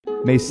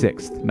May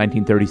 6th,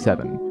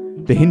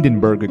 1937. The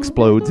Hindenburg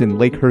explodes in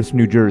Lakehurst,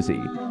 New Jersey.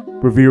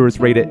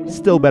 Reviewers rate it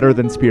still better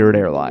than Spirit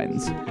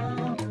Airlines.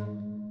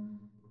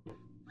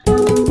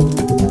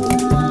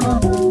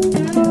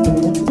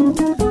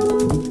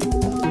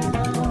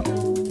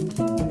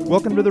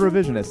 Welcome to The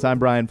Revisionists. I'm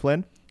Brian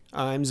Flynn.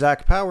 I'm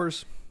Zach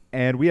Powers.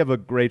 And we have a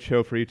great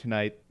show for you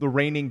tonight. The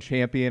reigning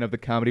champion of the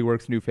Comedy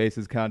Works New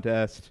Faces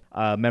contest,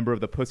 member of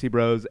the Pussy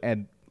Bros,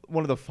 and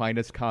one of the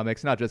finest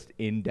comics, not just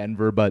in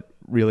Denver, but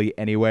really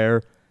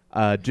anywhere.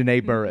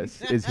 Janae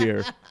Burris is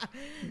here.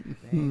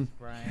 Thanks,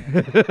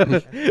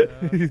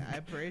 Brian. I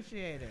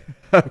appreciate it.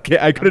 Okay,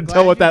 I couldn't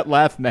tell what that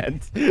laugh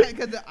meant.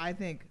 Because I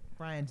think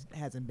Brian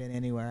hasn't been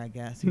anywhere, I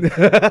guess. He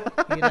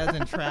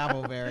doesn't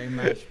travel very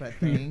much, but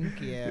thank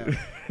you.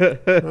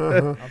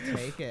 I'll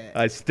take it.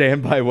 I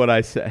stand by what I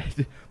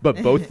said,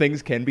 but both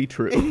things can be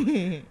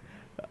true.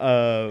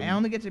 I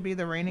only get to be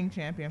the reigning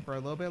champion for a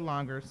little bit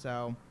longer,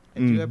 so I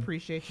do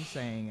appreciate you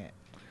saying it.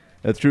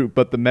 That's true,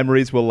 but the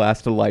memories will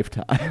last a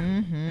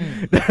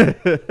lifetime.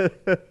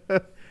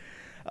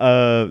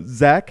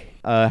 Zach,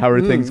 how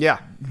are things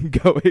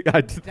going?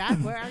 Zach,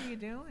 what are you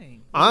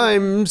doing?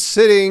 I'm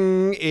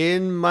sitting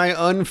in my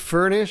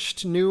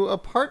unfurnished new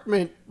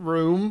apartment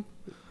room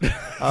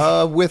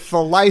with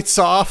the lights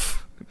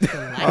off.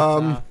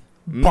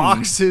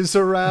 Boxes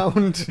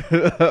around.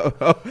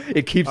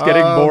 It keeps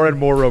getting more and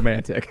more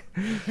romantic.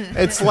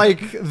 It's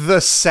like the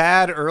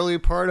sad early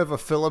part of a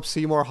Philip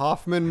Seymour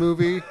Hoffman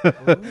movie,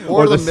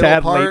 or the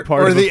sad part, late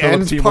part or of the a Philip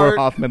end Seymour part.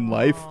 Hoffman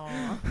life.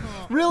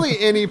 Really,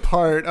 any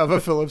part of a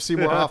Philip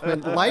Seymour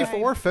Hoffman life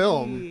or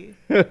film.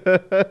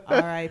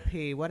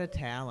 R.I.P. What a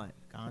talent.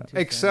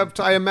 Except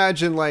I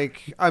imagine,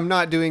 like, I'm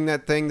not doing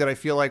that thing that I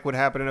feel like would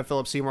happen in a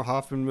Philip Seymour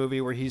Hoffman movie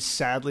where he's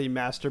sadly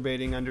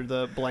masturbating under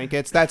the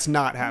blankets. That's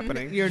not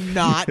happening. You're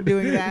not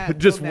doing that?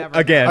 Just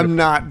again, I'm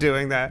not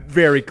doing that.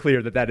 Very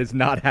clear that is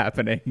not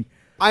happening.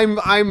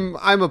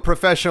 I'm a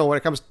professional when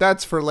it comes.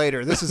 That's for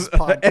later. This is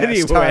podcast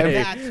anyway, time.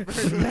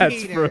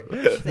 That's for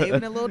later.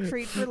 Saving a little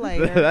treat for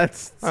later.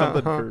 That's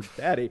something for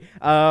Daddy.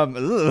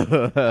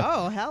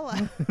 Oh,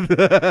 hello.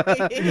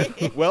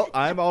 Well,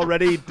 I'm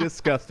already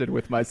disgusted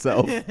with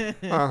myself.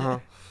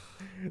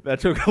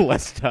 That took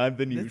less time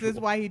than usual. This is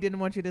why he didn't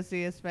want you to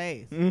see his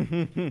face.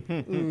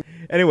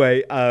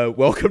 Anyway,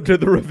 welcome to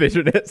The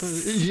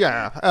Revisionists.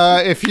 Yeah.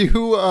 If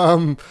you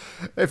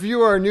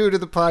are new to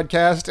the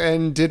podcast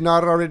and did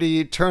not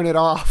already turn it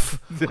off,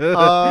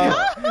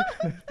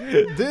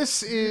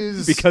 this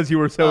is because you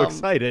were so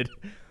excited.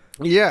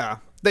 Yeah.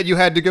 That you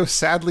had to go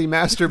sadly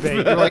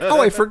masturbate. You're like, oh,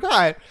 I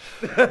forgot.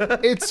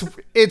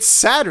 It's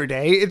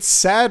Saturday. It's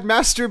sad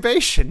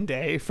masturbation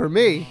day for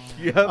me.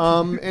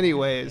 Yep.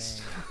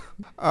 Anyways.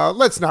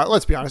 Let's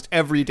be honest.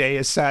 Every day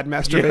is sad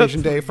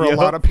masturbation day for a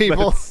lot of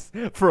people.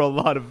 For a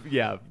lot of,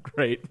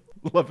 great.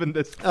 Loving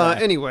this.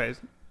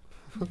 Anyways.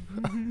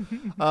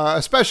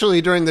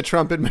 Especially during the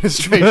Trump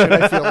administration,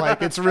 I feel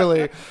like it's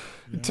really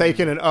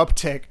taken an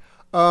uptick.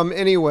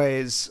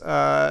 Anyways,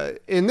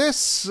 in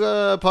this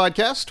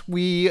podcast,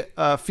 we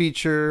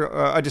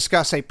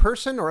discuss a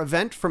person or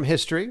event from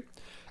history.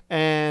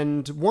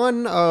 And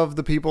one of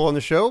the people on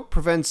the show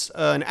presents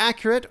an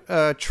accurate,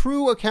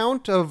 true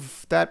account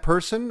of that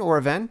person or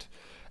event.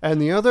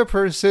 And the other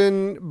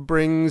person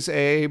brings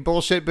a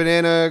bullshit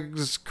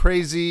bananas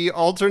crazy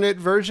alternate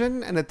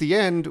version. And at the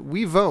end,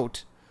 we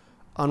vote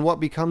on what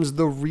becomes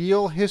the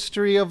real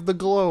history of the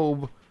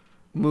globe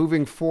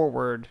moving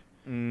forward.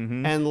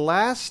 Mm-hmm. And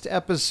last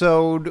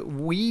episode,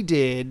 we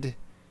did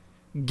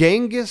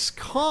Genghis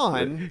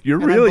Khan. You're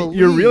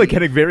really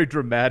getting very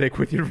dramatic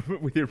with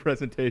your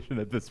presentation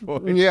at this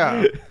point.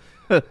 Yeah.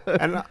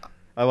 And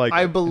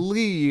I it.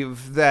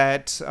 believe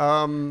that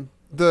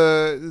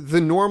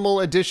the normal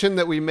addition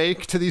that we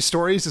make to these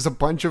stories is a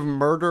bunch of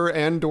murder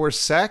and or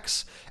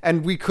sex,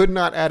 and we could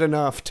not add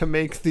enough to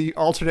make the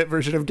alternate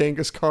version of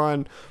Genghis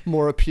Khan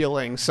more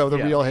appealing. So the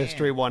real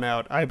history won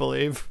out, I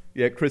believe.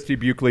 Yeah, Christy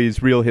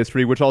Buckley's real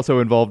history, which also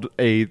involved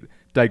a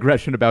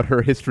digression about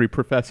her history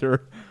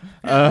professor,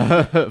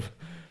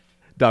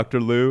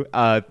 Dr. Lou.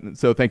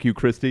 So thank you,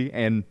 Christy,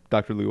 and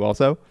Dr. Lou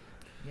also.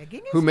 Yeah,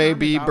 who may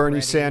be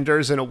Bernie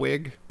Sanders in a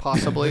wig,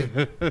 possibly.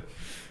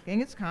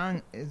 Genghis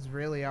Khan is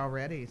really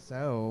already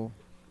so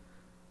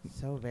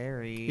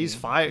very. He's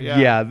fire.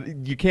 Yeah,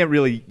 you can't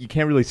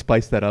really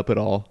spice that up at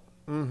all.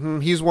 Mm-hmm.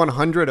 He's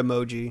 100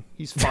 emoji.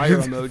 He's fire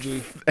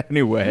emoji.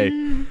 Anyway,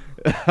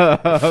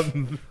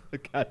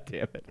 God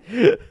damn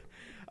it.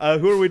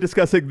 Who are we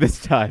discussing this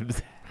time?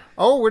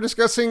 Oh, we're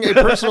discussing a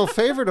personal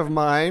favorite of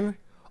mine,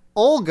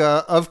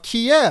 Olga of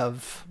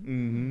Kiev,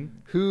 who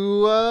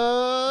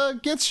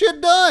gets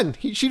shit done.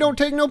 She don't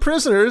take no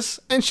prisoners,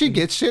 and she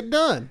gets shit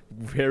done.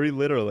 Very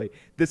literally.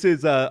 This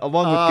is,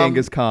 along with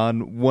Genghis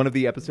Khan, one of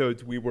the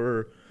episodes we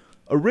were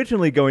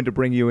originally going to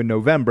bring you in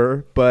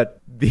November,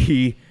 but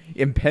the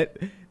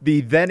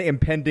then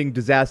impending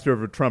disaster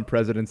of a Trump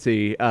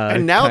presidency.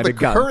 And now the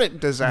current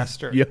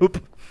disaster. Yep.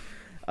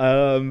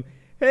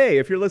 Hey,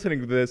 if you're listening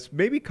to this,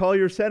 maybe call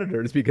your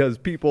senators because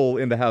people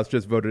in the House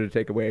just voted to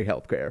take away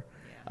health care.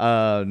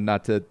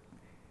 Not to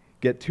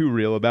get too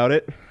real about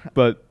it.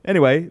 But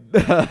anyway,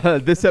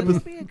 this This episode.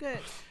 would be a good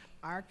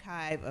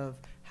archive of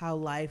how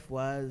life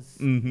was,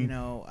 in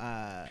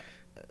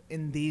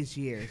these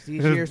years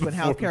when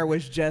healthcare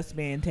was just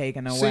being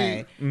taken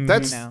away.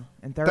 That's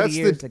in 30 that's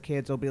years, the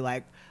kids will be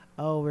like,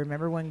 oh,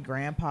 remember when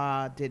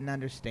Grandpa didn't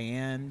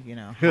understand,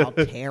 how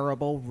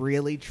terrible,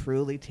 really,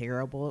 truly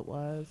terrible it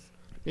was?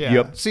 Yeah.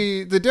 Yep.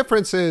 See, the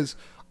difference is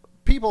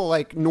people,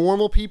 like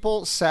normal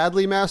people,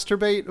 sadly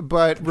masturbate,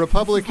 but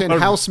Republican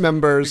House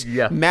members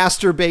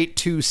masturbate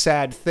to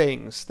sad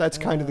things. That's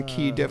kind of the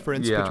key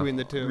difference between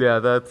the two. Yeah,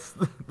 that's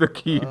the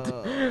key.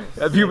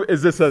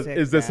 Is this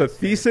a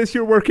thesis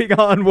you're working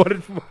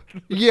on?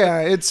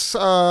 Yeah, it's.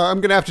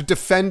 I'm gonna have to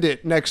defend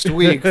it next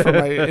week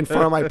in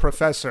front of my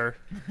professor.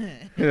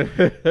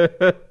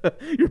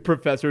 Your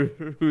professor,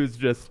 who's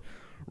just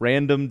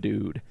random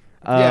dude.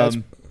 Yeah,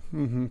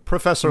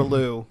 Professor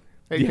Lou,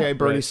 aka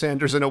Bernie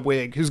Sanders in a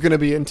wig, who's gonna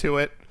be into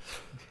it.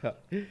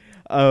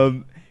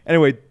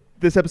 Anyway,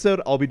 this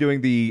episode I'll be doing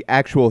the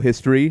actual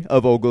history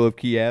of Olga of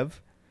Kiev,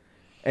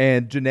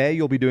 and Janae,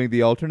 you'll be doing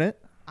the alternate.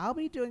 I'll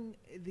be doing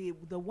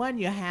the one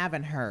you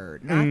haven't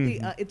heard. Not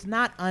it's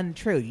not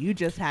untrue. You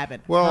just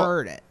haven't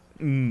heard it.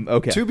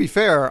 Okay. To be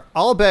fair,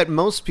 I'll bet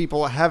most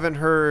people haven't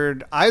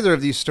heard either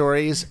of these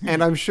stories,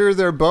 and I'm sure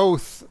they're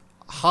both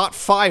hot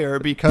fire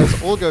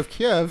because Olga of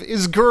Kiev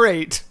is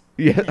great.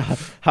 Yeah,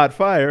 hot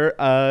fire.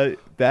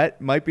 That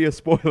might be a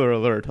spoiler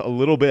alert, a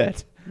little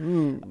bit.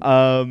 One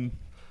of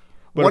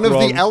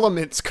the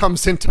elements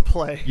comes into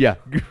play. Yeah,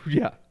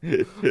 yeah.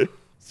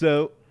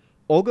 So,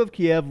 Olga of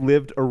Kiev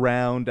lived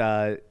around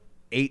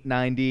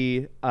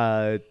 890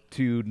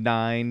 to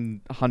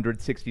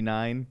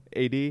 969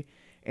 AD,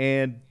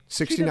 and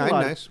 69,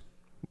 nice.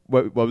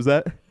 What was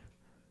that?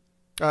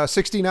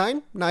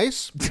 69,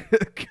 nice.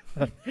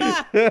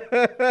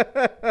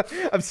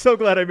 I'm so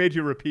glad I made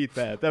you repeat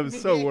that. That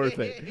was so worth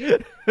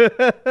it.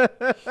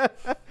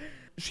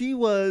 She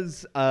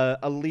was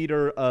a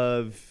leader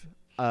of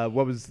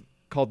what was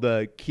called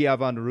the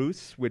Kievan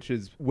Rus, which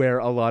is where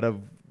a lot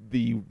of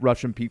the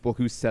Russian people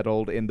who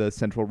settled in the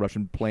central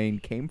Russian plain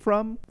came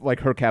from. Like,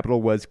 her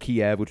capital was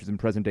Kiev, which is in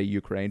present-day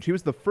Ukraine. She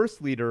was the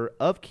first leader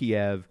of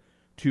Kiev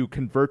to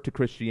convert to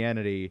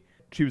Christianity.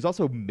 She was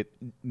also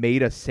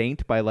made a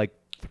saint by, like,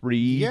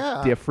 3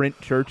 different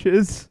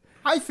churches.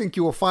 I think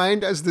you will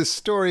find, as this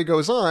story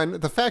goes on,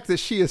 the fact that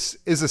she is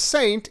a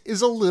saint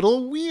is a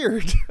little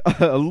weird.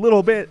 A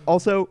little bit.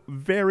 Also,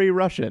 very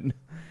Russian.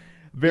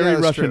 Very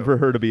Russian for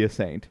her to be a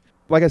saint.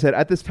 Like I said,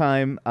 at this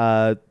time,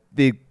 the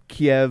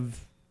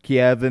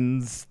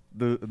Kievans,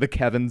 the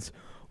Kevins,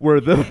 were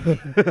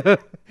the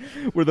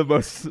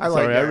most.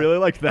 I really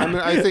liked that.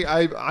 I think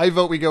I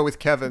vote we go with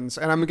Kevin's,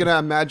 and I'm gonna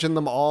imagine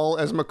them all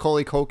as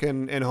Macaulay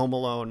Culkin in Home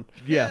Alone.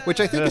 Yeah, which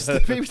I think is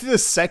maybe the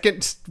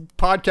second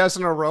podcast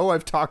in a row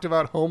I've talked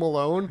about Home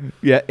Alone.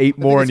 Yeah, 8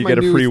 more and you get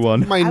a free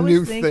one. My new thing. I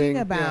was thinking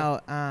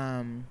about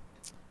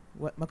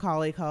what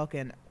Macaulay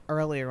Culkin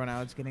earlier when I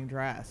was getting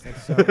dressed.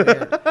 That's so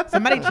weird.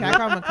 Somebody check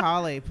on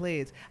Macaulay,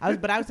 please. I was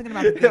thinking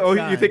about the Good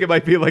Son. You think it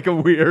might be like a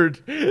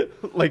weird,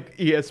 like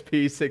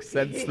ESP Sixth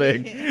Sense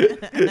thing?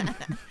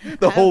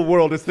 The whole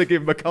world is thinking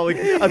of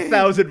Macaulay.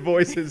 1,000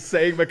 voices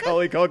saying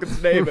Macaulay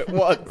Culkin's name at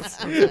once,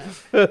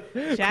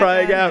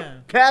 crying out,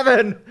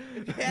 "Kevin!"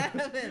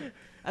 Kevin.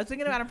 I was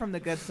thinking about him from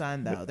The Good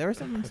Son, though. There were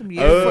some years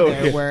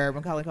there where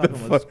Macaulay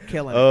Culkin was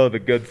killing. Oh, The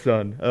Good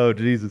Son. Oh,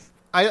 Jesus.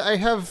 I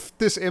have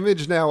this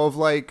image now of,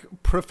 like,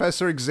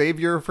 Professor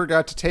Xavier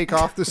forgot to take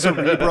off the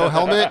Cerebro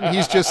helmet, and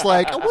he's just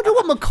like, I wonder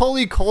what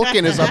Macaulay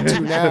Culkin is up to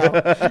now.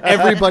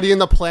 Everybody in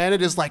the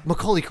planet is like,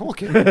 Macaulay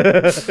Culkin.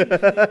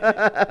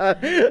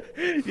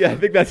 Yeah, I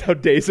think that's how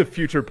Days of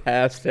Future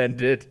Past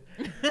ended.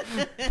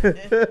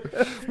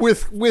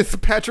 with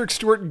Patrick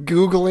Stewart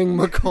Googling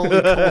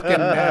Macaulay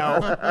Culkin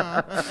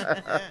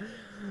now.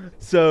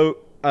 So,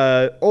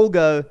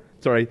 Olga,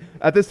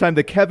 at this time,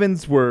 the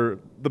Kevins were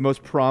the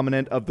most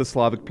prominent of the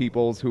Slavic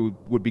peoples who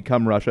would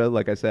become Russia,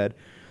 like I said.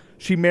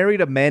 She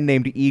married a man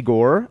named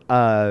Igor,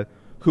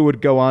 who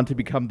would go on to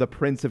become the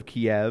Prince of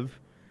Kiev.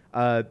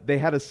 They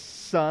had a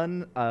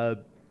son,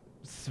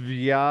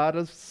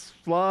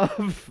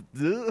 Sviatoslav.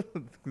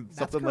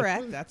 That's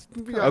correct. That's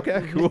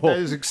okay, cool. That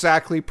is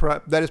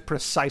that is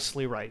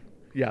precisely right.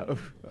 Yeah.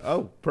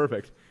 Oh,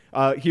 perfect.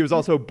 He was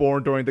also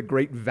born during the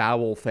Great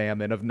Vowel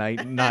Famine of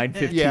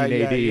 915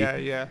 AD.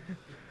 Yeah.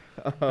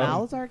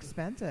 Vowels are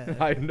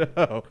expensive. I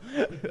know,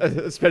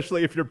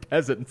 especially if you're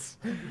peasants.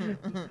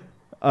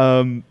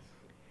 Now,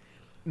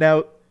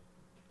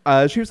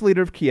 she was the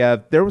leader of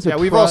Kiev. There was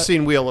we've all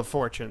seen Wheel of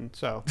Fortune,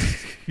 so.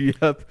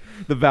 Yep,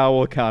 the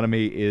vowel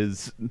economy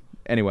is.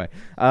 Anyway,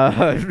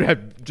 I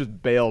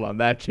just bailed on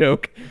that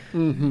joke.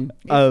 Mm-hmm.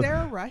 Is there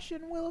a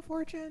Russian Wheel of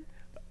Fortune?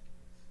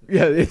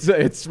 Yeah,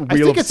 it's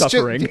Wheel of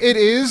Suffering. It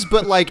is,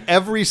 but like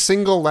every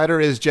single letter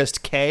is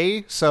just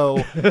K,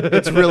 so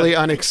it's really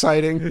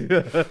unexciting.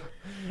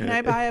 Can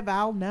I buy a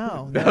vowel?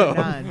 No, there are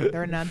none.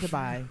 There are none to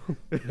buy.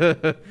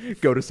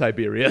 Go to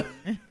Siberia.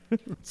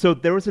 So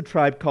there was a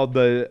tribe called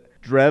the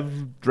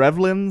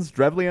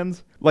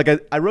Drevlians. Like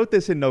I wrote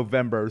this in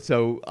November,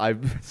 so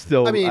I'm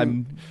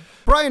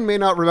Brian may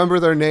not remember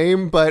their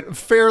name, but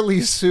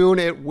fairly soon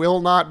it will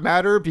not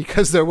matter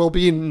because there will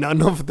be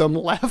none of them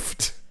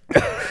left.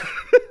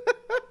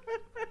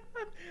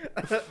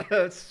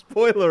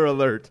 Spoiler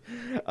alert.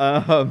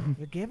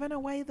 You're giving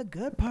away the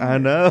good part. I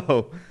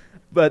know.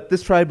 But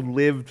this tribe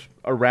lived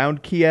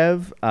around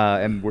Kiev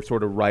and were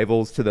sort of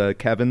rivals to the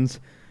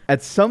Kevins.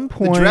 At some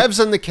point... The Drevs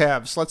and the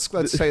Kevs.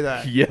 Let's say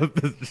that. Yep.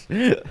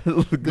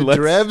 The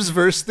Drevs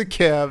versus the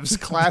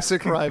Kevs.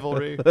 Classic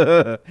rivalry.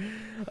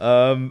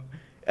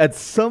 At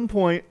some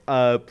point,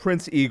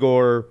 Prince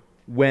Igor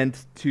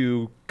went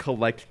to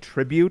collect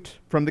tribute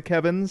from the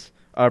Kevins,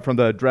 from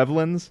the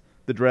Drevlins,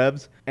 the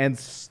Drevs. And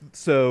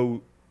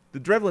so the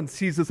Drevlins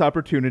seized this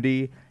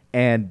opportunity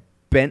and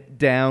bent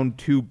down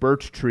 2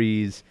 birch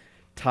trees,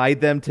 tied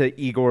them to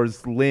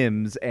Igor's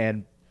limbs,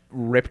 and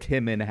ripped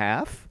him in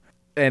half.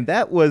 And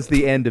that was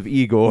the end of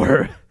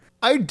Igor.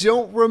 I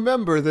don't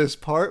remember this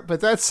part,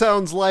 but that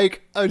sounds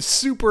like a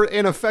super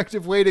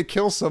ineffective way to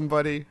kill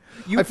somebody.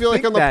 I feel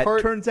like on the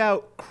part turns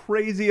out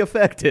crazy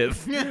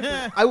effective.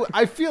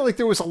 I feel like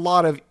there was a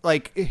lot of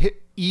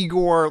like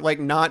Igor like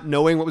not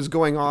knowing what was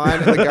going on,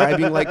 and the guy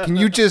being like,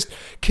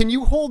 "Can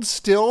you hold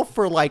still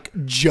for like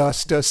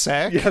just a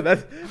sec?" Yeah,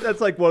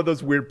 that's like one of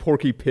those weird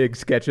Porky Pig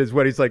sketches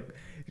where he's like,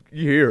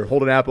 "Here,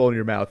 hold an apple in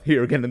your mouth.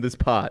 Here, get in this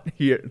pot.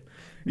 Here."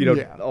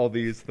 All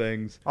these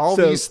things.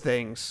 These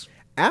things.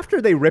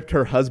 After they ripped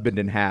her husband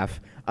in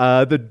half,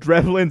 the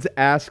Drevlins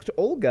asked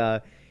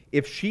Olga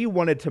if she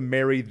wanted to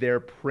marry their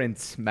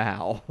Prince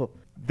Mal.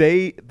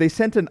 They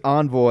sent an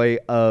envoy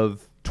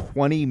of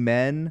 20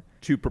 men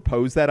to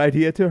propose that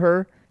idea to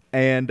her.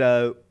 And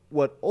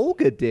what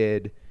Olga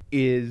did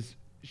is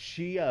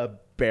she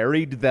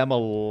buried them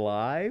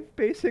alive,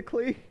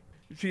 basically.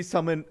 She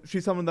summoned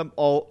them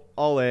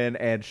all in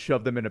and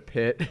shoved them in a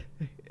pit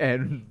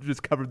and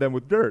just covered them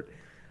with dirt.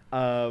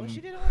 Well,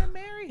 she didn't want to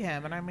marry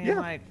him, and I mean,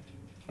 like,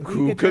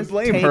 who could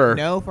blame take her?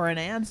 No for an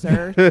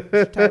answer.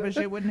 This type of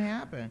shit wouldn't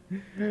happen.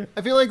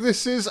 I feel like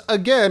this is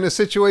again a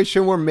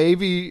situation where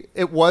maybe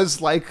it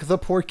was like the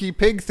Porky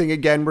Pig thing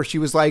again, where she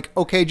was like,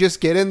 "Okay, just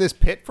get in this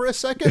pit for a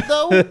second,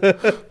 though."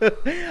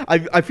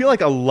 I feel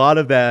like a lot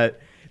of that.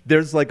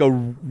 There's like a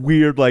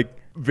weird, like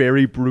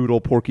very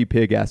brutal Porky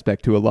Pig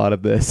aspect to a lot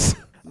of this.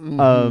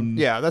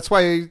 Yeah, that's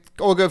why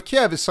Olga of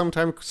Kiev is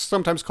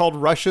sometimes called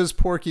Russia's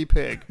Porky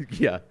Pig.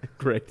 Yeah,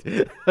 great.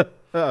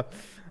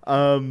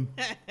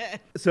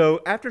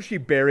 So after she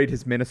buried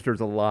his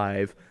ministers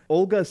alive,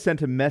 Olga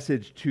sent a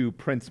message to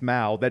Prince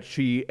Mal that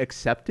she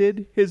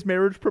accepted his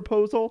marriage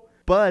proposal,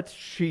 but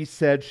she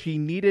said she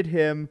needed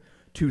him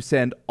to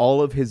send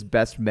all of his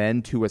best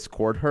men to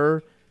escort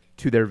her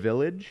to their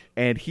village,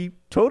 and he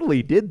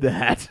totally did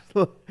that.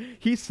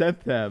 He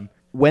sent them.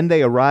 When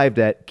they arrived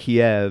at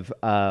Kiev,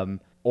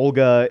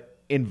 Olga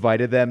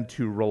invited them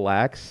to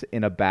relax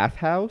in a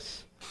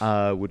bathhouse,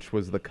 which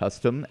was the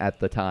custom at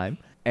the time.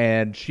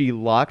 And she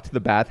locked the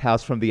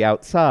bathhouse from the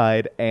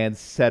outside and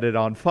set it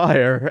on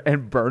fire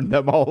and burned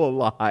them all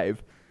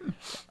alive.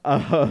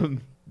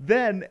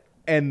 Then,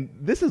 and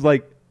this is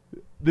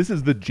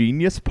the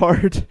genius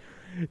part.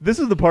 This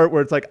is the part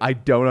where it's like, I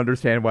don't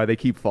understand why they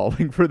keep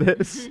falling for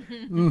this.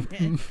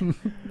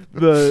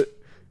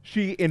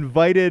 She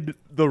invited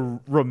the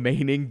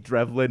remaining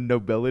Drevlin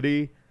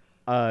nobility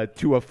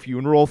to a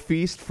funeral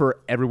feast for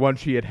everyone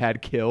she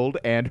had killed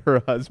and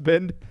her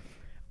husband.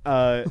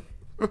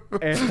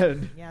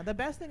 And yeah, the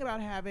best thing about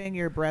having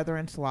your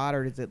brethren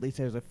slaughtered is at least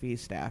there's a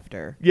feast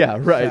after. Yeah,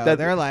 right. So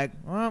they're like,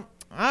 well,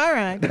 all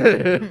right.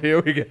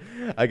 Here we go.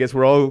 I guess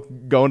we're all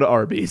going to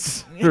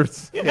Arby's.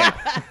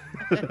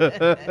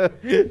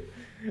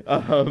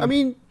 I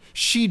mean,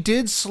 she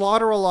did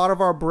slaughter a lot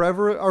of our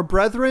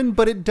brethren,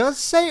 but it does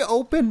say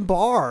open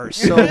bar,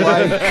 so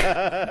like, who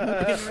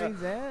can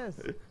resist?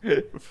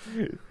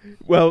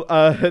 Well,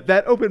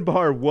 that open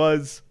bar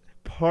was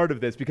part of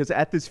this because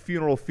at this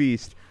funeral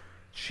feast,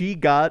 she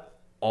got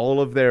all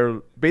of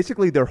their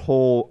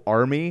whole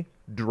army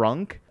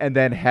drunk and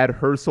then had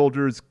her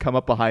soldiers come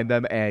up behind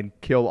them and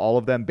kill all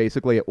of them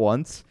basically at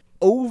once.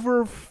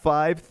 Over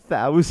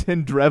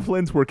 5,000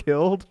 Drevlins were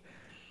killed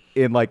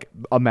in like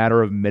a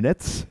matter of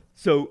minutes.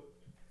 So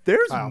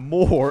there's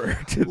more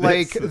to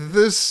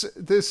this.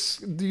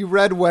 The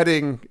Red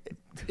Wedding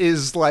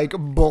is like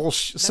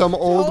bullshit, some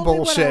old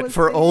bullshit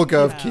for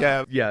Olga of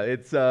Kiev. Yeah,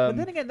 it's. But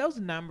then again, those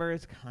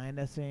numbers kind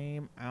of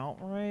seem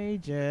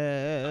outrageous.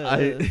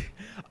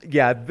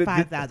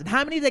 5,000.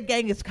 How many did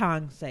Genghis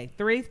Khan say?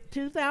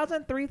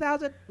 2,000?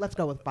 3,000? Let's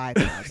go with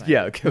 5,000.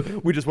 Yeah,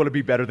 we just want to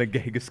be better than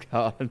Genghis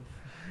Khan.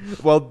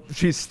 Well,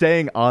 she's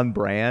staying on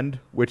brand,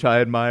 which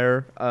I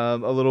admire a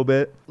little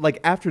bit. Like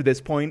after this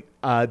point,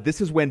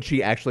 this is when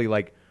she actually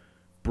like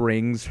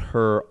brings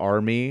her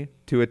army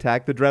to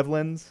attack the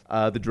Drevlins,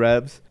 the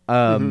Drevs.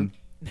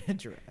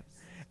 Drevs.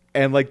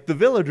 And like the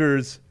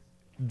villagers,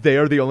 they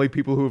are the only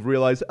people who have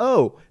realized,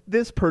 oh,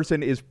 this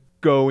person is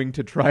going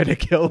to try to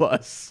kill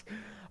us.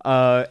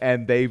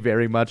 And they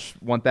very much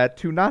want that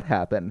to not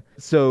happen.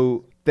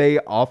 So they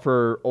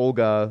offer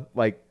Olga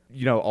like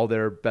all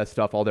their best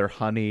stuff, all their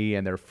honey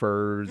and their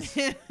furs.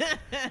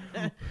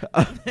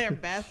 Their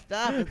best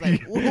stuff is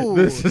like, ooh,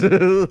 This-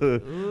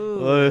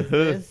 ooh,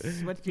 is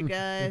this what you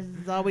guys,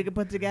 is all we can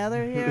put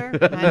together here?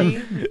 Honey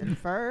and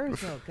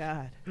furs? Oh,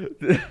 God.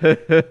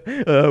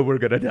 We're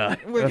gonna die.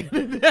 We're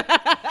gonna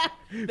die.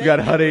 We got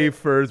honey,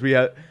 furs. We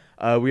have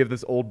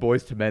this old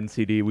Boys to Men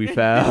CD we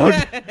found.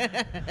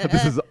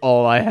 This is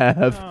all I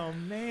have. Oh,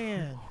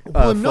 man.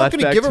 Well, I'm not going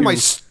to flashback give her my.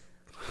 to-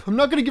 I'm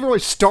not going to give her my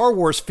Star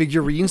Wars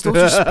figurines. Those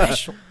are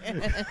special.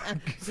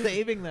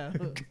 Saving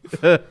those.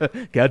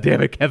 God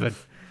damn it, Kevin.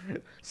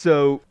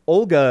 So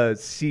Olga,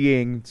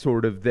 seeing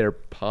sort of their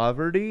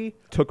poverty,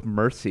 took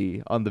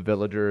mercy on the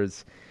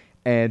villagers,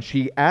 and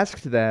she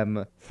asked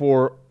them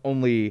for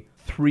only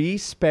 3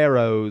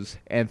 sparrows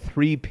and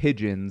 3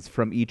 pigeons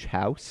from each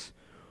house,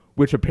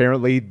 which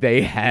apparently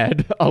they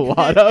had a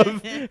lot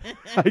of,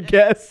 I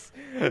guess.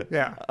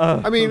 Yeah.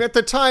 I mean, at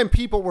the time,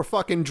 people were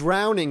fucking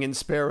drowning in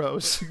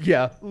sparrows.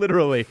 Yeah,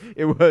 literally.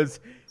 It was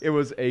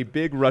a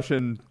big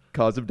Russian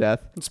cause of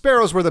death. And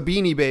sparrows were the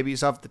Beanie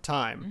Babies of the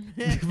time.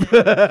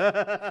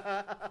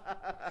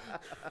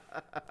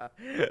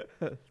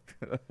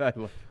 I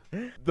love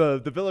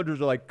the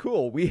villagers are like,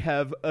 cool, we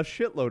have a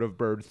shitload of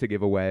birds to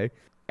give away.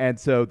 And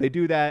so they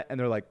do that, and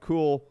they're like,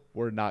 cool,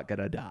 we're not going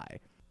to die.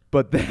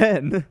 But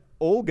then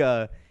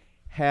Olga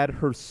had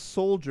her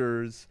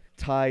soldiers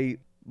tie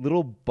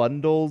little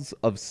bundles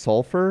of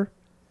sulfur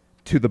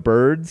to the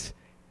birds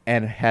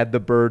and had the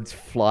birds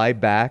fly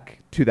back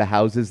to the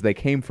houses they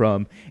came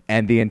from,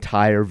 and the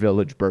entire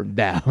village burned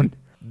down.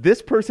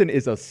 This person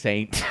is a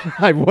saint.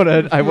 I want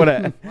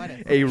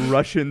a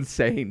Russian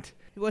saint.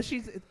 Well,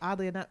 she's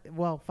oddly enough,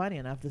 funny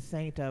enough, the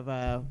saint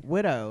of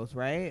widows,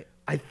 right?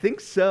 I think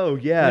so,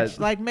 yeah.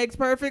 Which makes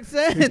perfect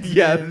sense.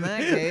 Yeah. In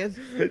that case,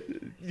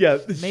 Yeah,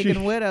 making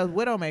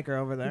widowmaker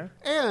over there.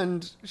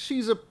 And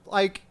she's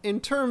in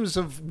terms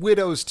of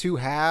widows to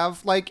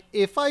have,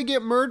 if I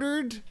get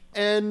murdered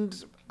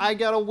and I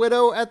got a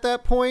widow at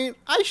that point,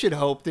 I should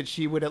hope that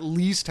she would at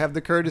least have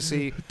the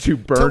courtesy to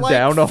burn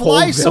down a whole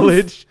fly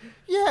village.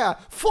 Yeah,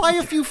 fly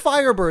a few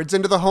firebirds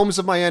into the homes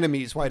of my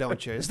enemies. Why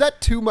don't you? Is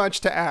that too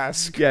much to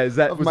ask? Yeah, was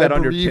that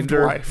on your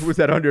Tinder? Wife? Was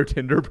that on your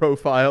Tinder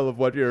profile of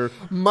what your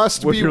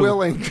must be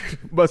willing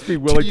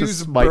to use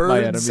smite my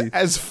birds enemies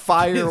as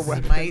fire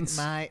weapons?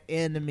 Smite my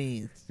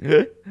enemies.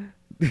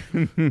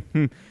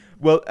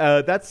 Well,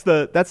 that's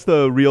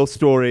the real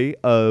story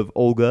of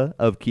Olga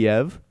of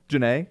Kiev.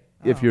 Janae,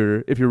 if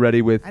you're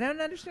ready with. I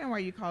don't understand why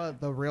you call it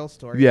the real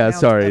story. Yeah, It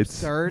sounds sorry,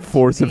 absurd it's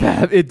force of to me.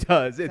 habit. It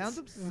does. It It's sounds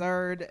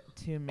absurd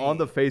to me. on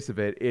the face of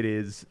it. It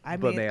is I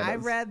mean, bananas. I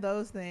read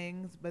those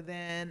things, but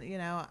then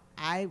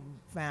I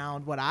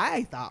found what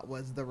I thought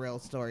was the real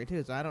story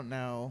too. So I don't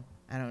know.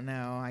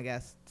 I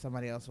guess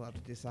somebody else will have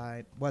to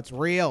decide what's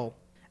real.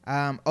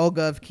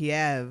 Olga of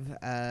Kiev,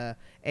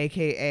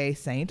 a.k.a.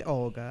 Saint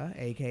Olga,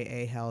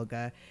 a.k.a.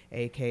 Helga,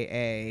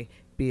 a.k.a.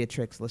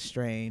 Beatrix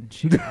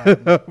Lestrange,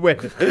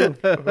 Wait.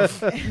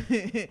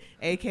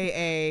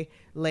 a.k.a.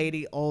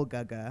 Lady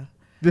Olga.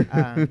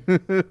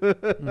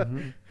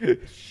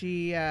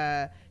 She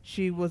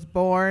was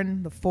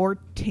born the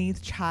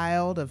 14th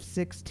child of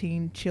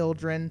 16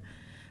 children,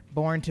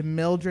 born to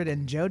Mildred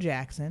and Joe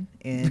Jackson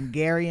in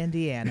Gary,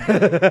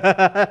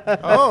 Indiana.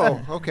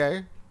 Oh,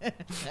 okay.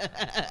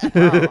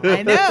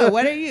 I know.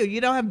 What are you?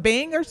 You don't have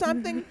Bing or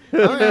something?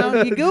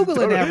 You Google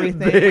it and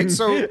everything. Bing.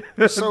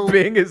 So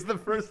Bing is the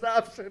first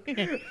option.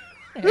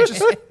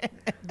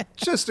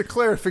 just a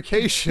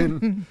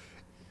clarification.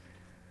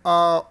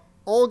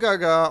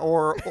 Olgaga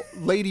or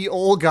Lady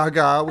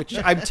Olgaga, which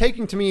I'm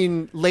taking to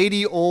mean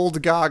Lady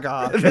Old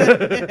Gaga.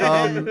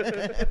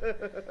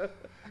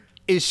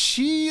 Is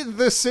she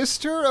the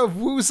sister of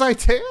Wu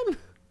Zaitan?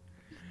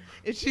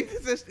 Is she the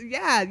sister?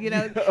 Yeah,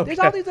 there's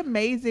all these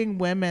amazing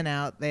women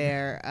out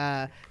there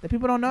that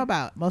people don't know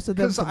about. Most of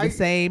them from the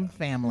same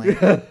family.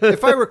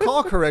 If I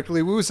recall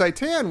correctly, Wu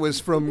Zaitan was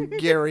from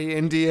Gary,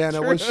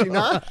 Indiana, was she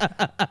not?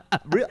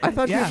 I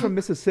thought she was from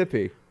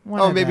Mississippi.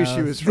 Maybe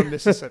she was from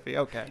Mississippi.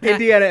 Okay.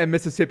 Indiana and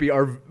Mississippi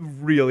are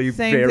really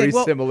Same very thing.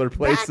 Well, similar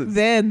places. Back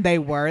then, they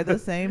were the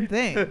same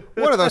thing.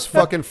 One of those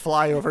fucking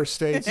flyover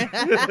states.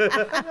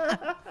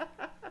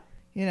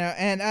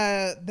 And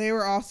they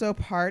were also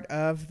part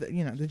of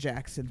the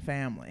Jackson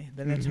family,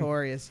 the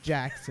notorious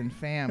Jackson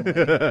family.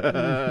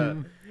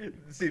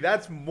 See,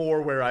 that's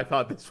more where I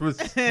thought this was.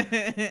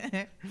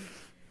 They're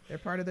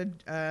part of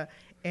the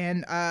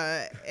and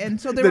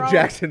so they The were all,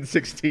 Jackson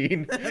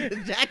 16.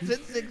 the Jackson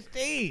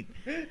 16.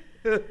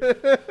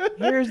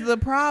 Here's the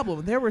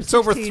problem. There were 16,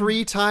 It's over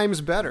 3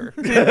 times better.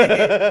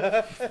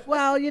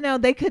 Well,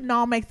 they couldn't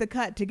all make the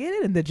cut to get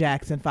it in the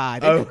Jackson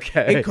 5.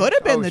 Okay. It could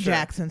have been the sure.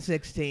 Jackson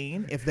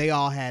 16 if they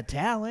all had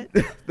talent.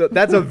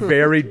 That's a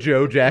very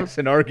Joe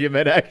Jackson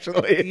argument,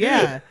 actually.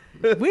 Yeah.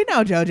 We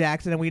know Joe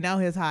Jackson and we know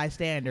his high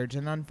standards,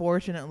 and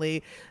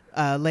unfortunately,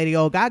 Lady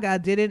Old Gaga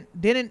didn't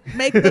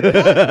make the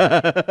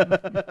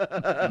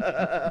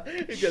cut.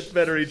 It gets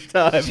better each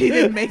time. She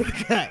didn't make the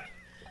cut.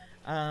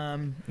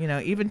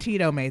 Even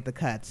Tito made the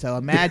cut. So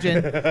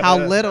imagine how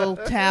little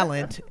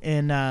talent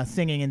in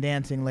singing and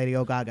dancing Lady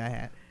Gaga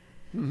had.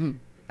 Mm-hmm.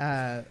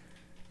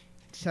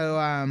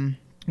 So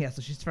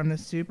she's from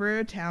this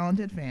super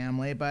talented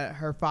family, but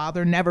her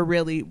father never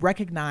really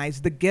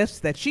recognized the gifts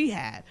that she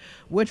had,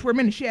 which were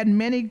many. She had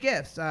many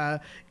gifts.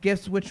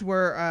 Gifts which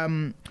were,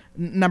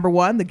 number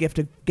one, the gift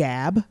of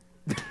gab,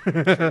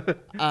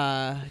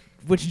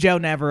 which Joe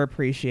never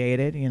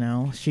appreciated.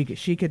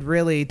 She could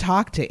really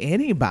talk to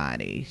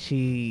anybody.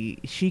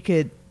 She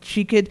could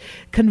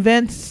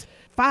convince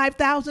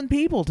 5,000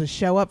 people to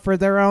show up for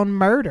their own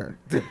murder.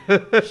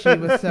 She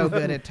was so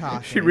good at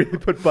talking. She really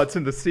put butts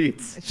in the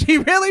seats. She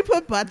really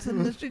put butts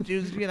in the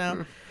seats.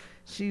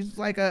 She's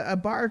like a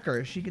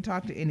barker. She could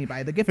talk to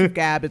anybody. The gift of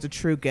gab is a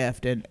true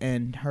gift,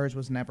 and hers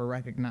was never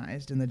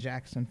recognized in the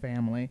Jackson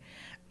family.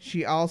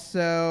 She had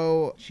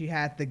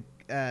the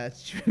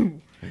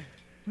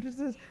what is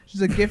this?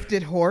 She's a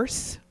gifted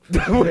horse. She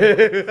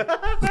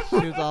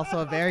was also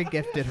a very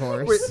gifted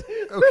horse. Wait,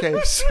 okay,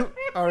 so,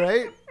 all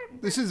right.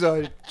 This is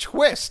a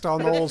twist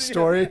on the whole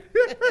story.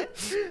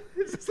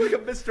 Is this like a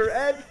Mr.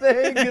 Ed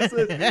thing?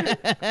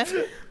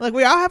 Look,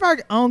 we all have our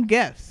own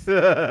gifts.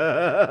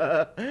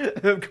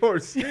 Of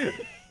course.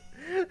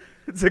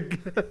 It's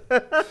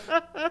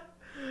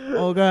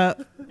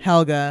Olga,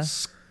 Helga,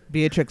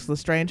 Beatrix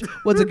Lestrange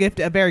was a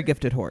very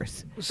gifted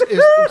horse.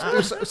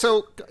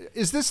 So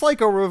is this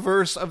like a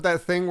reverse of that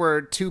thing where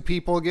two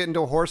people get into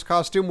a horse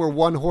costume where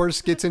one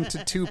horse gets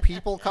into two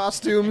people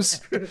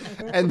costumes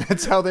and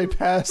that's how they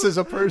pass as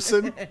a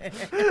person?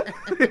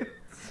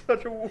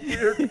 Such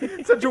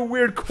a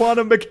weird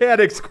quantum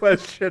mechanics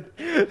question.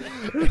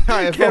 If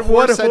Can a horse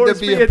one had horse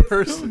to be a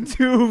person?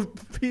 Two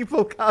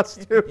people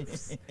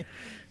costumes.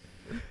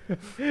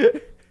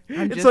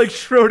 It's like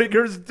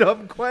Schrodinger's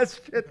dumb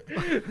question.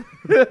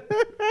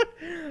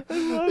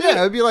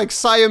 Yeah, it'd be like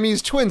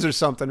Siamese twins or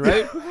something,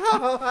 right?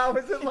 How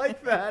is it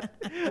like that?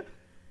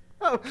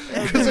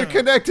 Because they're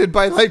connected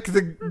by like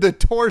the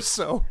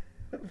torso.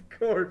 Of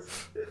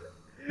course.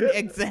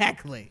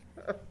 Exactly.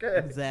 Okay.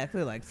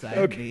 Exactly like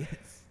Siamese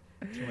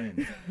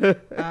twins.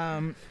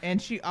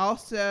 And she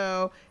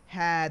also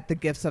had the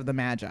gifts of the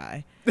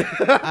Magi.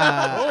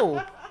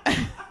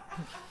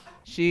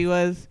 She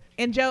was...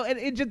 And Joe,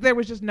 there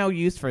was just no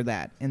use for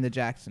that in the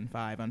Jackson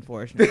 5,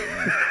 unfortunately.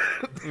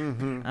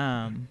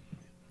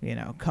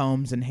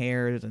 Combs and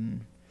hairs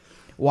and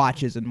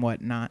watches and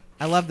whatnot.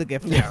 I love the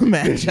gift of the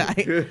Magi.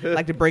 I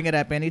like to bring it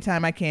up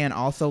anytime I can.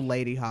 Also,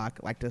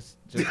 Ladyhawke. Like to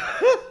just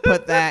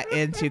put that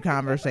into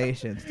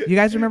conversations. You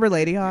guys remember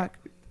Ladyhawke?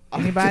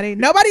 Anybody?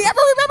 Nobody ever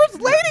remembers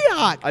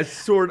Ladyhawke.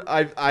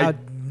 I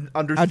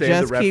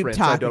understand the reference.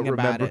 I don't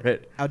remember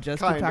it. I'll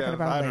just keep talking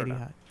about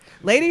Ladyhawke.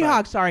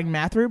 Ladyhawke starring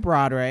Matthew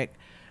Broderick.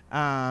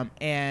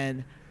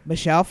 And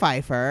Michelle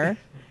Pfeiffer,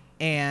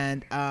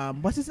 and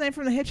what's his name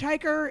from The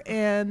Hitchhiker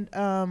and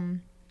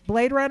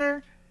Blade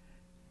Runner?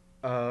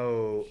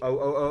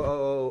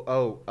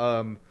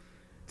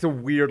 It's a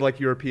weird like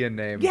European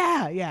name.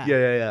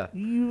 Yeah.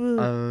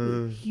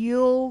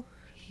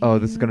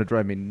 This is gonna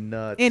drive me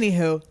nuts.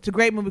 Anywho, it's a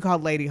great movie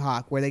called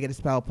Ladyhawke where they get a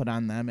spell put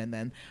on them, and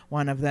then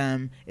one of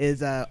them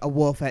is a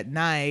wolf at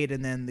night,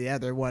 and then the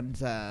other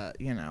one's a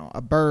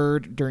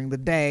bird during the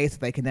day, so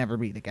they can never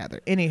be together.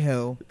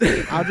 Anywho,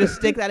 I'll just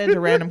stick that into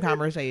random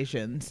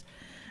conversations,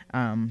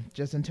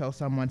 just until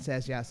someone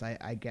says yes,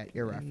 I get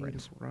your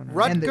reference.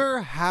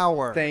 Rutger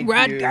Hauer. Thank you.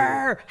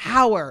 Rutger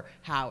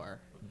Hauer.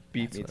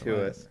 Beat me to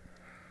it.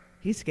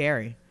 He's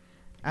scary.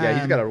 Yeah,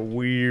 he's got a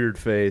weird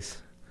face.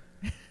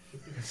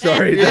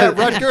 Sorry. Yeah,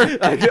 Rutger.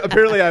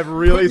 Apparently, I have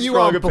really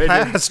strong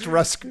opinions.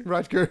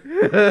 Rutger.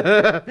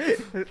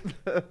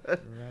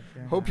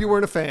 Hope you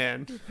weren't a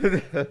fan.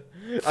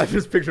 I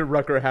just pictured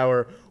Rutger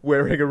Hauer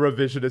wearing a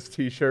revisionist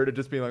T-shirt and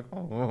just being like,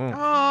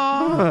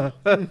 "Oh."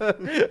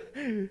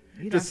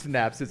 Just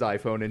snaps his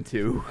iPhone in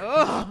two.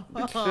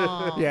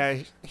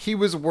 Yeah, he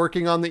was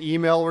working on the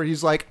email where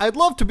he's like, "I'd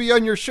love to be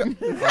on your show."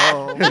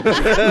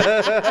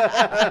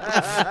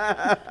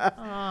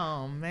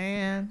 Oh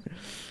man.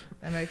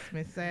 That makes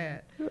me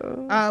sad.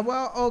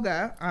 Well,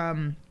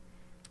 Olga,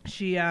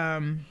 she's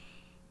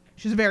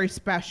very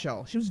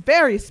special. She was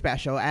very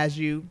special, as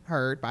you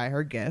heard by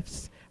her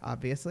gifts,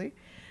 obviously.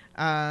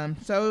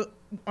 So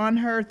on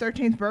her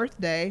 13th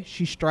birthday,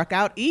 she struck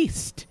out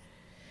east.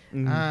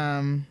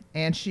 And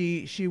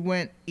she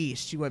went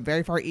east. She went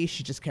very far east.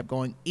 She just kept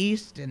going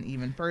east and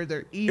even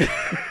further east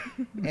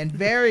and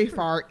very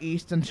far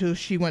east until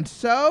she went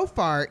so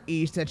far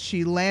east that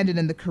she landed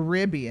in the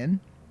Caribbean.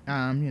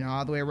 All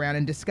the way around,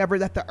 and discovered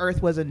that the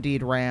Earth was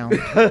indeed round.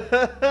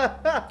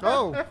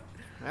 Oh,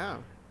 yeah.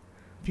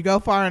 If you go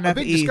far enough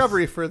east, a big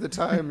discovery for the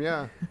time,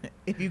 yeah.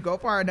 If you go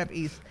far enough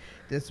east,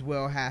 this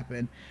will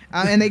happen.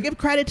 And they give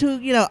credit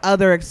to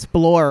other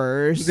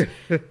explorers,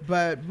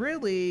 but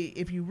really,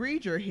 if you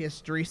read your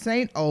history,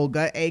 Saint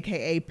Olga,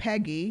 aka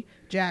Peggy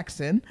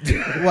Jackson,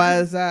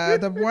 was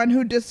the one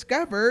who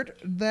discovered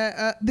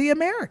the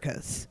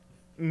Americas.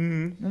 I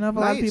don't know if a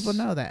lot of people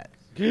know that.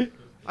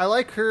 I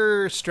like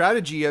her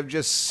strategy of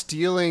just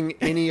stealing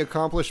any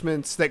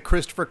accomplishments that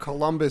Christopher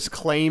Columbus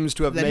claims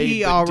to have That made.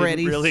 he but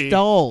already didn't really...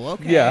 stole.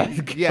 Okay.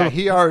 Yeah.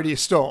 He already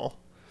stole.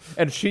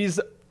 And she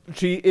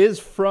is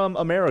from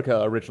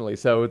America originally,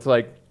 so it's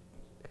like,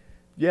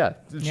 yeah,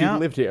 she Yep.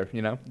 lived here,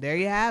 you know? There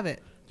you have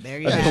it. There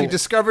you Yeah, have she it.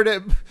 discovered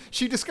it.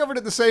 She discovered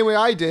it the same way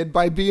I did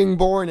by being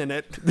born in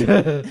it.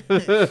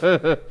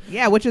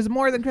 Yeah, which is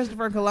more than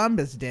Christopher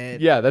Columbus did.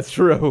 Yeah, that's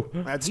true.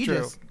 That's He true.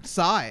 just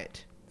saw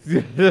it.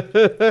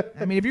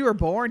 I mean, if you were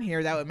born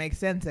here, that would make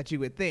sense that you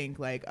would think,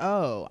 like,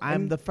 oh,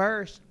 I'm the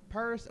first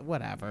person,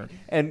 whatever.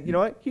 And you know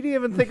what? He didn't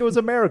even think it was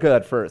America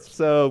at first,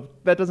 so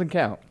that doesn't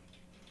count.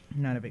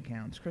 None of it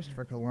counts.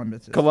 Christopher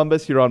Columbus is...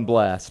 Columbus, you're on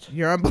blast.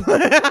 You're on...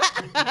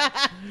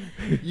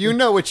 You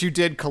know what you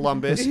did,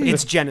 Columbus.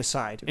 It's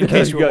genocide. In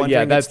case you were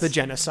wondering, it's the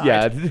genocide.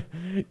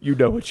 Yeah, you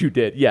know what you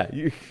did. Yeah.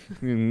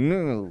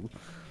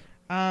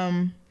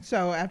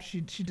 So after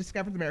she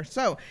discovered the mirror.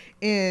 So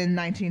in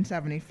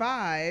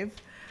 1975,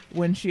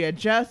 when she had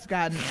just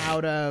gotten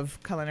out of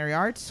culinary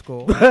arts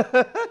school...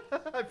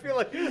 I feel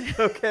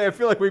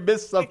like we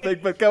missed something,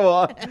 but go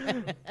on.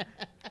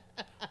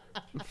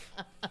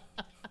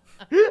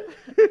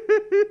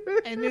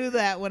 I knew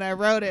that when I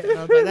wrote it. And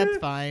I was like, that's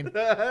fine.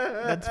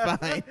 That's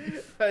fine.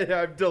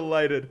 I'm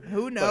delighted.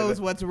 Who knows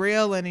what's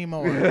real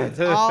anymore? It's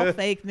all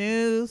fake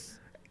news.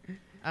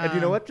 And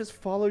you know what? Just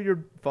follow your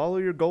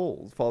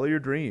goals, follow your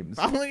dreams.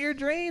 Follow your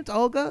dreams,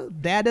 Olga.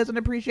 Dad doesn't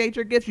appreciate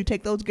your gifts. You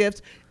take those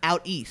gifts out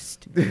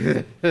east,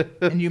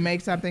 and you make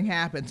something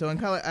happen. So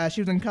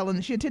she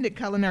attended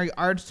culinary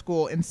arts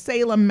school in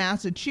Salem,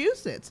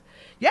 Massachusetts.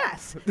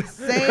 Yes,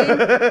 same.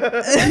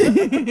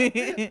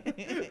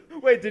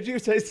 Wait, did you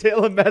say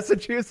Salem,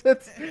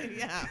 Massachusetts?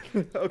 Yeah.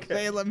 Okay.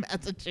 Salem,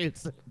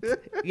 Massachusetts.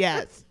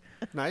 Yes.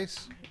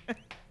 Nice.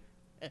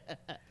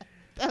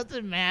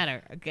 Doesn't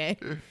matter. Okay.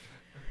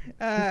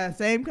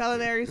 Same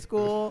culinary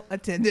school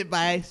attended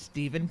by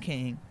Stephen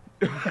King.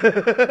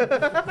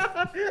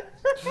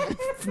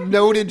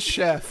 Noted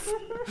chef,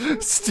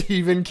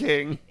 Stephen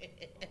King.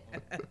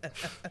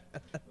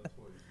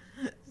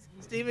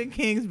 Stephen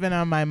King's been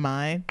on my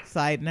mind.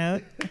 Side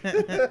note.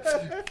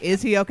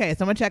 Is he okay?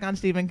 Someone check on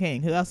Stephen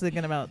King. Who else is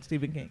thinking about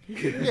Stephen King?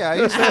 Yeah,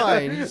 he's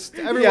fine.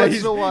 Every once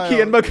in a while.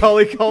 He and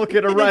Macaulay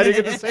Culkin are riding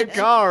in the same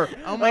car.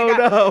 Oh my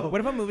God. No. What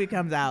if a movie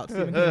comes out,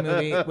 Stephen King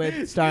movie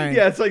with starring...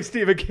 Yeah, it's like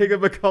Stephen King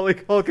and Macaulay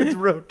Culkin's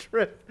road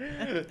trip.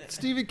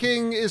 Stephen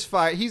King is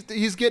fine.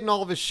 He's getting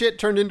all of his shit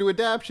turned into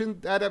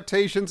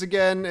adaptations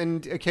again,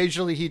 and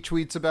occasionally he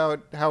tweets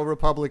about how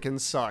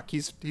Republicans suck.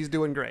 He's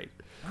doing great.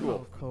 Cool.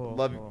 Oh, cool.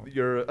 Love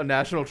you're a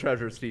national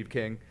treasure, Steve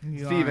King.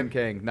 Stephen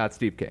King, not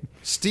Steve King.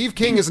 Steve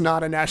King is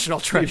not a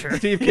national treasure.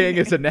 Steve King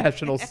is a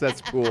national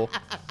cesspool.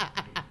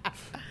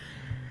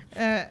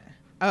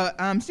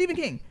 Stephen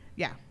King.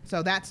 Yeah,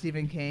 so that's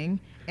Stephen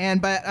King.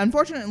 But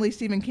unfortunately,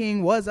 Stephen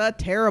King was a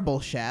terrible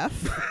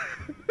chef.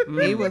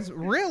 He was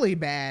really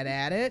bad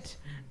at it.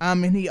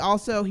 And he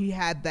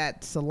had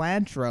that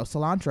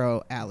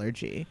cilantro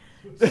allergy.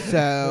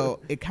 So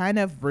it kind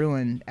of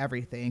ruined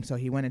everything. So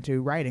he went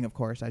into writing, of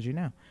course, as you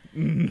know.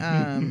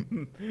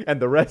 And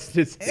the rest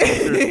is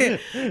history.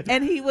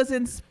 And he was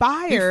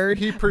inspired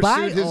He pursued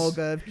by his-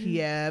 Olga of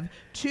Kiev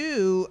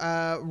to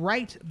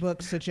write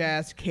books such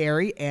as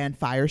Carrie and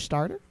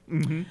Firestarter.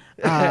 Mm-hmm.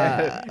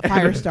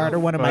 Firestarter,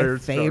 one of my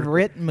Firestarter.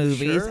 favorite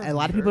movies. Sure, A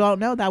lot of people don't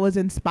know that was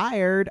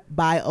inspired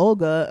by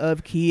Olga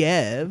of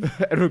Kiev.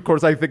 And of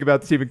course, I think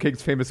about Stephen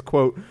King's famous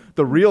quote,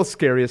 "The real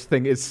scariest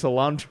thing is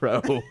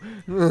cilantro."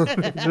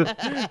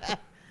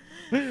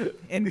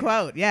 End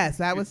quote. Yes,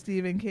 that was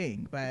Stephen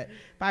King. But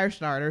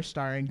Firestarter,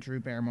 starring Drew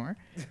Barrymore,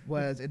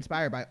 was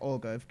inspired by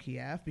Olga of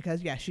Kiev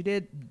because, yeah, she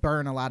did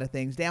burn a lot of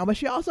things down, but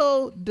she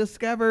also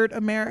discovered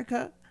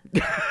America.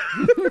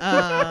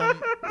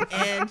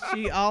 And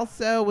she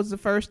also was the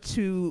first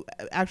to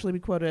actually be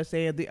quoted as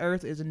saying, "The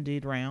earth is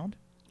indeed round."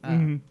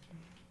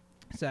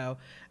 So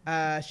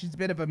she's a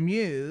bit of a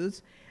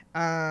muse.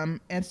 And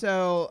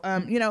so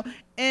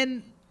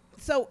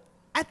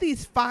at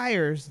these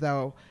fires,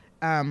 though,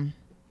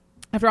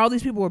 after all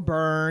these people were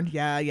burned,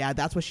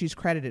 that's what she's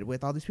credited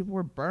with. All these people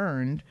were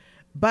burned.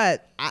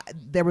 But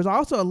there was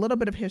also a little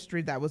bit of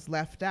history that was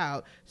left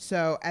out.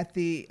 So at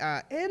the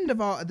end of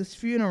all this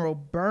funeral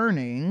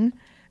burning,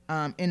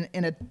 in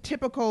a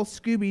typical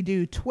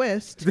Scooby-Doo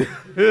twist,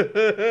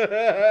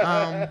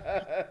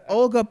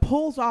 Olga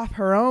pulls off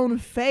her own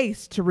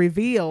face to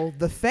reveal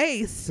the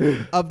face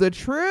of the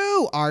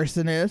true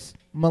arsonist,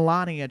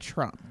 Melania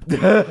Trump,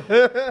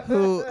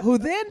 who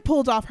then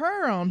pulls off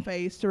her own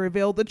face to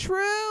reveal the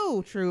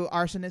true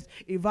arsonist,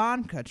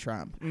 Ivanka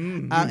Trump.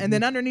 And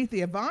then underneath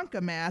the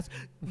Ivanka mask,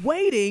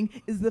 waiting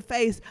is the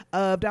face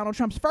of Donald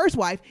Trump's first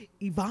wife,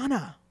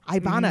 Ivana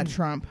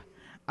Trump.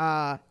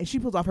 And she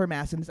pulls off her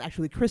mask, and it's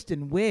actually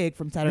Kristen Wiig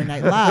from Saturday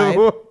Night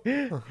Live.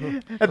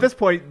 At this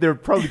point, they're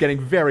probably getting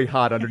very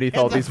hot underneath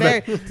all these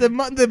men.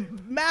 The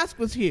mask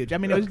was huge. I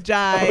mean, it was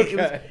giant.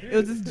 Okay. It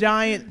was this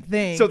giant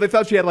thing. So they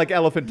thought she had like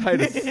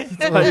elephantitis.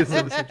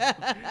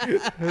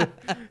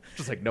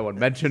 Just like no one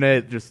mention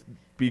it. Just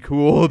be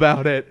cool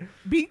about it.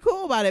 Be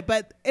cool about it.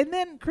 And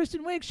then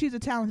Kristen Wiig, she's a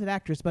talented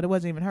actress, but it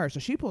wasn't even her. So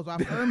she pulls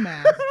off her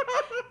mask.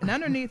 And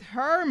underneath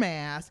her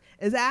mask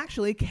is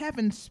actually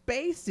Kevin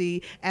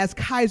Spacey as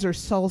Kaiser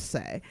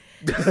Soze.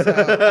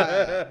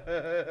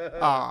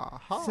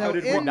 How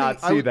did we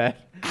not see that?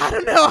 I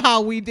don't know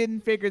how we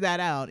didn't figure that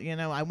out.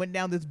 I went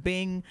down this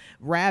Bing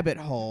rabbit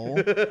hole,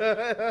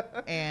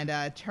 and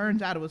it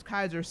turns out it was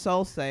Kaiser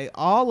Soze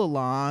all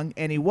along,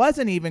 and he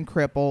wasn't even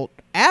crippled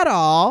at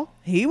all.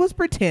 He was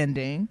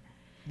pretending.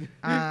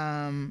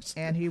 And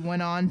he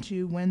went on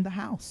to win the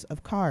House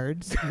of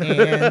Cards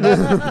and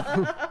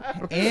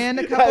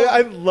a couple.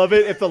 I love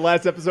it if the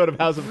last episode of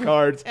House of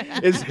Cards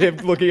is him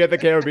looking at the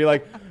camera and be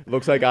like,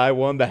 looks like I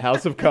won the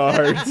House of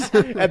Cards,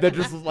 and then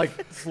just like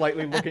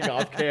slightly looking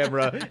off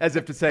camera as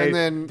if to say, and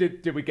then,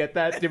 did we get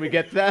that? Did we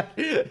get that?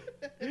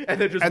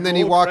 And then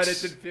he walks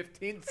credits in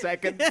 15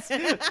 seconds.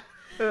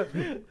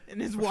 And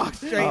just walk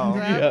straight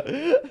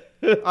and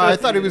I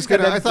thought he was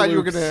gonna. I thought you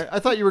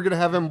were gonna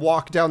have him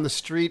walk down the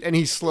street, and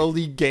he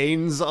slowly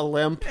gains a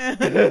limp.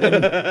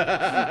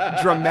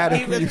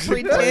 Dramatically, he was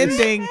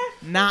pretending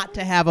not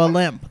to have a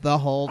limp the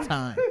whole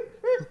time,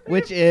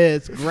 which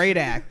is great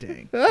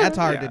acting. That's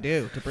hard to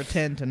do, to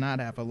pretend to not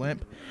have a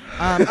limp.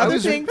 Other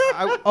things.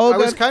 I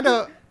was kind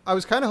of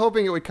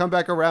hoping it would come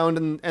back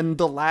around, and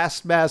the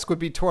last mask would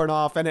be torn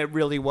off, and it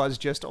really was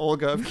just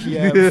Olga of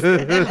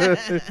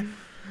Kiev.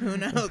 Who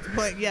knows?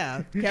 But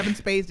yeah, Kevin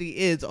Spacey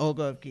is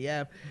Olga of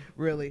Kiev,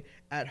 really,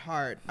 at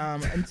heart.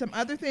 And some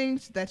other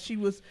things that she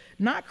was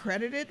not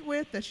credited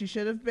with that she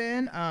should have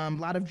been. A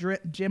lot of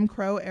Jim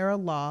Crow era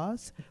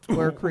laws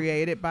were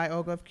created by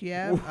Olga of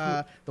Kiev.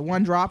 The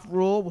one drop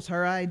rule was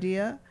her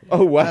idea.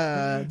 Oh,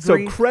 wow.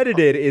 So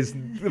credited is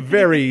a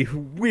very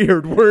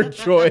weird word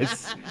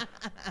choice.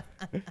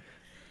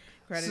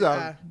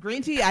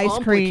 Green tea ice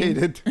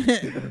cream.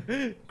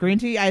 Green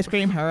tea ice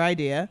cream, her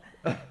idea.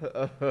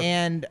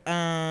 And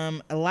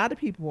a lot of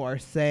people are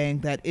saying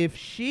that if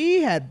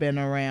she had been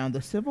around,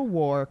 the Civil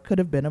War could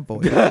have been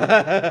avoided.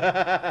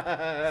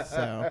 But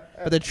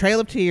the Trail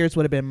of Tears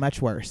would have been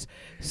much worse.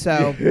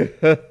 So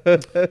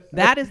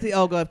that is the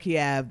Olga of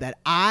Kiev that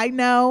I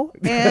know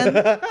and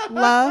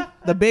love.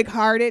 The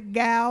big-hearted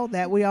gal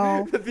that we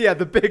all... Yeah,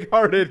 the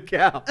big-hearted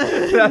gal.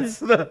 That's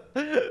the...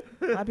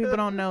 A lot of people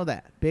don't know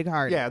that.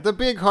 Big-hearted. Yeah, the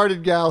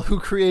big-hearted gal who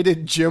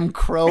created Jim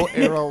Crow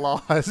era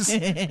laws.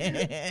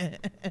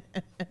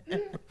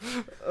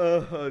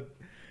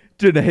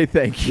 Janae,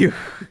 thank you.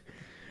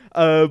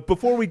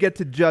 Before we get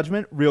to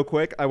judgment, real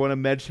quick, I want to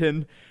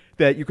mention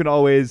that you can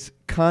always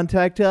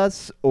contact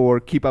us or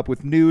keep up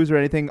with news or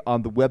anything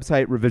on the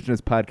website,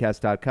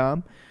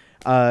 revisionistpodcast.com.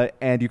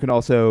 And you can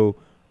also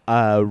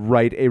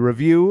write a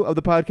review of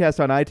the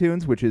podcast on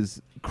iTunes, which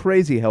is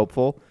crazy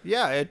helpful.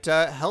 Yeah, it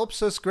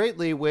helps us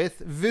greatly with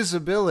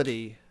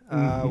visibility.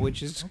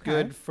 Which is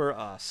good for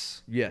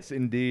us. Yes,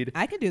 indeed.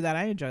 I can do that.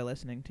 I enjoy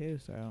listening too.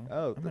 So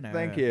I'm gonna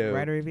thank you.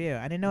 Write a review.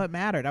 I didn't know it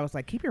mattered. I was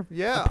like, keep your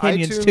iTunes,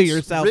 opinions to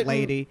yourself,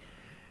 lady.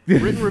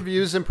 Written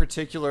reviews in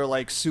particular,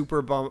 like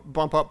super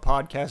bump up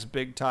podcasts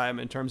big time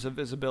in terms of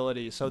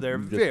visibility. So they're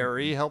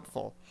very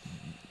helpful.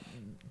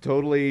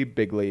 Totally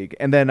big league.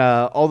 And then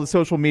all the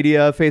social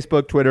media,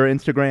 Facebook, Twitter,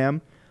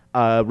 Instagram,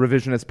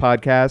 Revisionist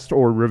Podcast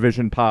or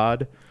Revision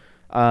Pod.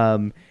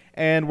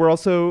 And we're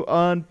also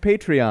on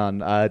Patreon,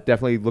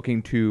 definitely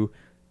looking to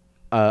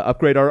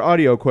upgrade our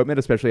audio equipment,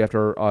 especially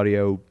after our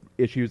audio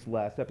issues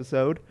last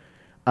episode.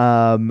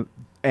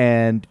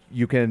 And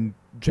you can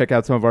check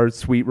out some of our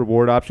sweet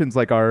reward options,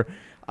 like our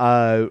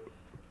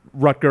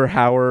Rutger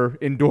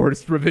Hauer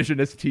endorsed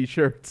revisionist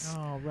T-shirts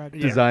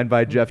designed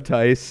by Jeff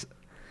Tice.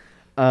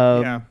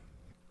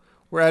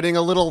 We're adding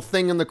a little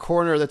thing in the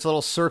corner that's a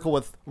little circle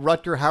with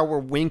Rutger Hauer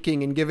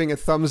winking and giving a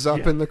thumbs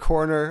up in the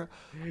corner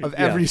of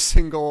every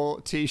single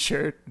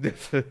T-shirt.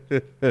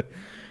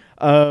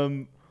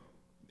 And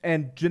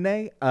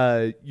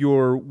Janae,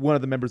 you're one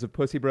of the members of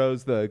Pussy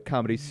Bros, the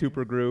comedy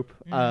supergroup.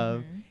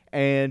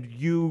 And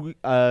you,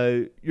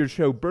 your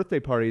show Birthday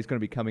Party is going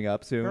to be coming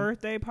up soon.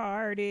 Birthday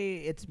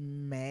Party. It's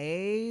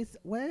May.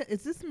 What?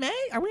 Is this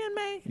May? Are we in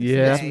May?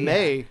 Yeah. It's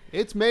May.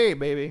 It's May,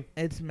 baby.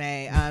 It's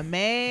May.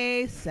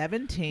 May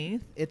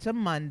 17th. It's a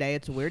Monday.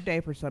 It's a weird day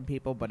for some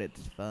people, but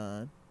it's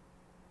fun.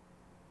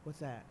 What's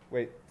that?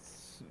 Wait.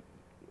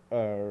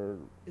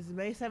 Is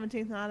May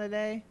 17th not a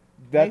day?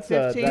 That's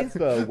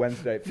the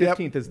Wednesday.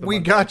 15th is the We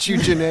Monday. got you,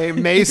 Janae.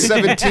 May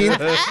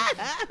 17th.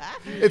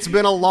 It's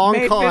been a long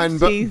May con,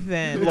 but 15th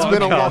then. it's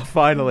been a long.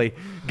 Finally,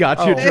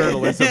 got your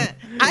journalism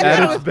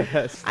at its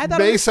best. I thought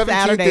May it was 17th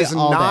Saturday is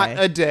all not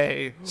day. a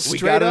day. We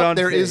Straight got it up, on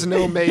there tape. is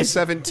no May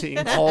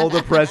 17th. All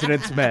the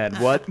president's men.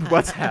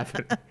 What's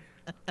happening?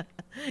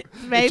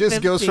 May It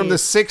just goes from the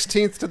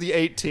 15th. 16th to the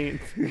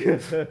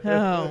 18th.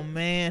 Oh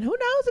man, who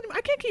knows? I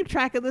can't keep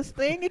track of this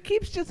thing. It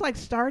keeps just like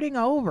starting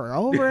over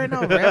and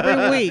over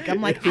every week. I'm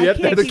like, I Yep,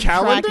 can't the keep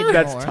track calendar? anymore.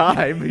 That's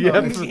time.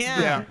 Yep.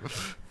 Yeah.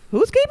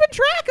 Who's keeping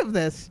track of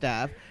this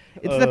stuff?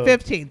 It's the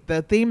 15th.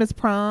 The theme is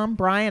prom.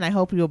 Brian, I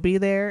hope you'll be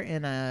there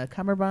in a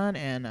cummerbund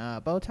and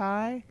a bow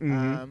tie.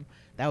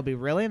 That would be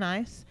really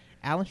nice.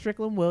 Alan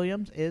Strickland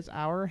Williams is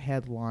our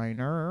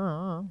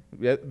headliner.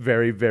 Yeah,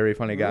 very, very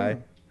funny guy.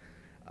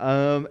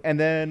 And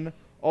then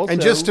also...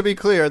 And just to be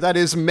clear, that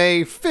is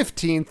May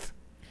 15th.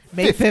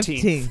 May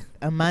 15th,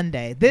 a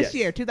Monday. This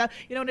year, it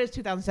is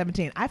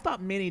 2017. I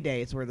thought many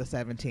days were the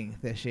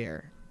 17th this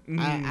year.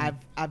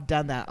 I've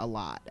done that a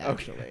lot,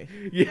 actually.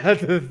 Okay. Yeah,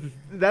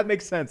 that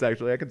makes sense,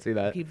 actually. I can see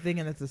that. I keep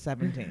thinking it's the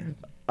 17th.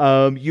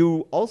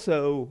 You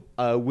also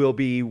will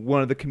be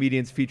one of the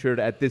comedians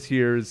featured at this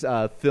year's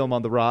Film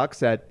on the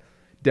Rocks at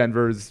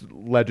Denver's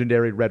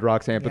legendary Red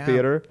Rocks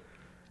Amphitheater. Yeah.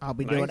 I'll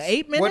be doing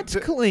 8 minutes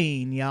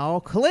clean,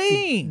 y'all.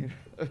 Clean.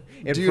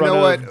 In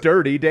front of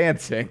Dirty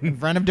Dancing. In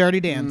front of Dirty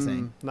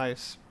Dancing.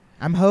 Nice.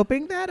 I'm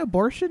hoping that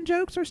abortion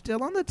jokes are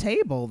still on the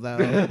table, though.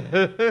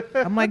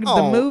 I'm like,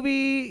 the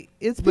movie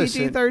is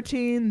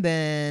PG-13,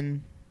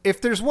 then...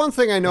 If there's one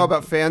thing I know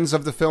about fans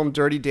of the film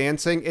Dirty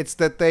Dancing, it's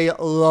that they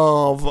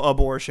love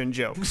abortion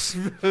jokes.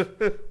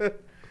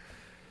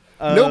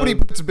 Nobody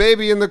puts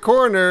baby in the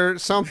corner,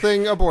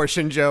 something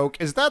abortion joke.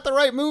 Is that the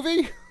right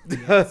movie?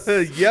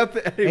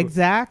 Yep.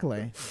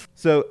 Exactly.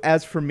 So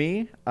as for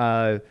me,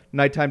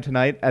 Nighttime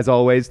Tonight, as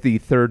always, the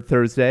third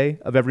Thursday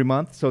of every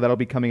month. So that'll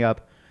be coming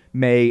up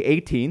May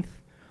 18th.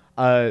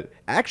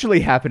 Actually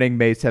happening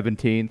May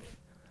 17th.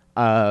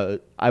 I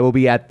will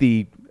be at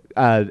the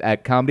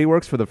at Comedy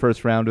Works for the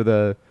first round of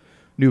the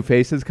New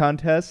Faces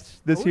contest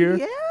this year.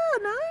 Yeah,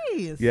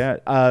 nice.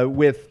 Yeah,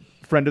 with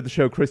friend of the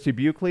show, Christy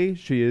Buckley.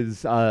 She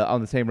is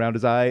on the same round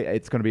as I.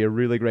 It's going to be a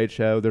really great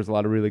show. There's a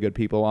lot of really good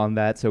people on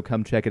that, so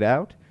come check it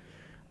out.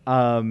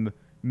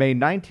 May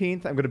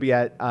 19th, I'm going to be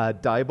at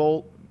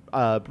Diebold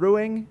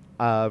Brewing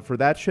for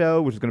that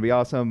show, which is going to be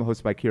awesome,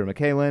 hosted by Kira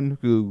McKalen,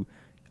 who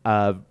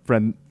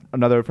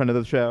another friend of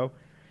the show.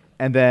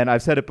 And then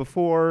I've said it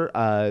before,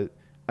 I'm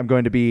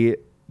going to be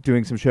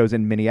doing some shows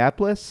in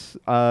Minneapolis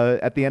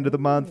at the end of the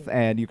month,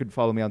 and you can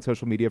follow me on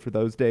social media for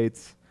those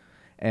dates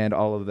and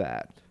all of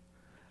that.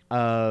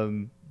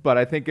 But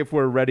I think if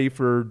we're ready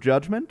for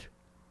judgment.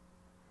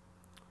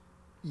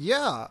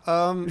 Yeah.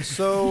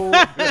 So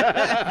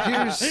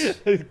here's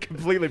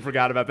completely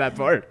forgot about that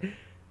part.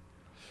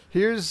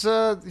 Here's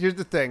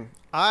the thing.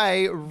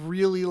 I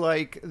really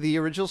like the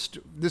original.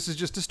 This is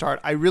just a start.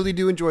 I really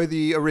do enjoy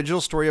the original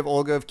story of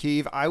Olga of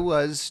Kiev. I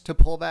was to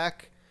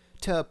part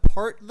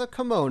the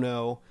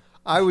kimono.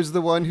 I was the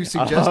one who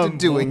suggested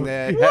doing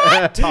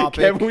that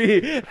topic. Can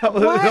we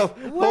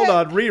hold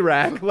on,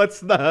 re-rack?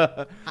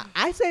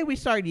 I say we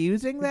start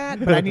using that,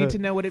 but I need to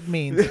know what it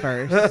means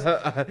first.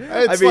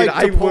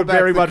 I would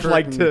very much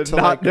like to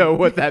not know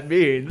what that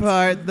means.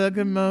 Part the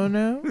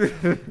kimono.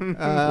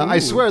 I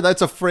swear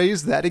that's a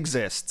phrase that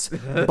exists,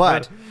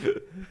 but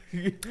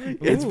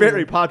it's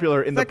very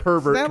popular in the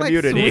pervert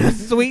community. Like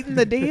sweeten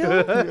the deal.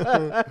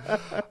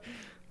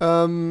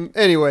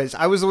 Anyways,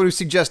 I was the one who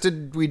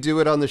suggested we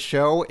do it on the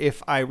show,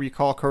 if I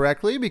recall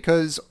correctly,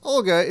 because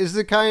Olga is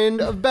the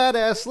kind of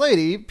badass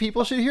lady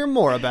people should hear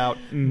more about.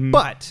 Mm-hmm.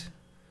 But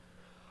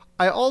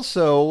I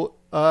also,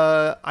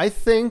 I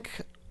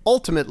think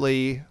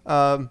ultimately,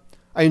 I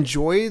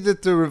enjoy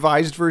that the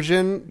revised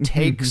version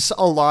takes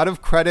a lot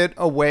of credit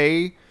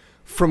away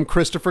from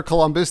Christopher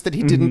Columbus that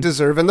he didn't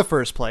deserve in the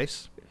first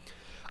place.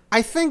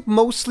 I think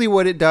mostly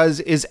what it does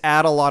is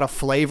add a lot of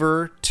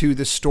flavor to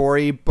the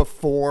story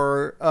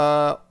before,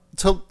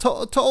 to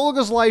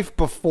Olga's life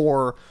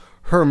before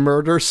her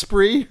murder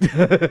spree.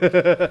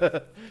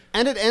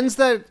 And it adds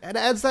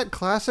that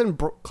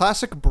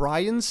classic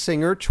Bryan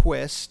Singer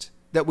twist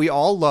that we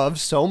all love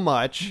so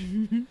much.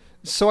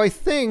 So I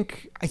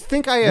think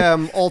I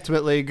am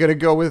ultimately going to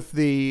go with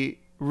the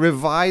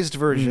revised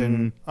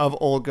version of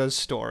Olga's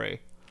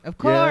story. Of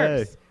course.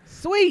 Yay.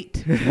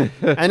 Sweet.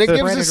 And it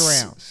gives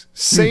us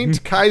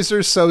Saint Kaiser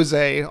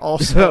Soze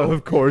also,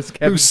 of course,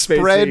 who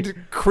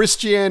spread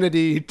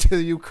Christianity to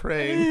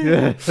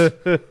Ukraine.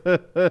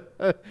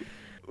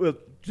 Well,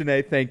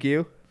 Janae, thank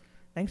you.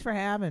 Thanks for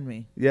having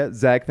me. Yeah,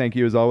 Zach, thank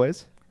you as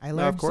always. I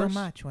learn so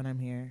much when I'm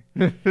here.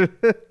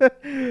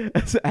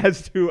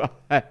 as do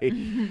I.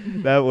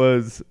 That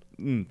was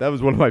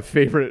one of my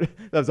favorite.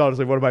 That was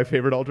honestly one of my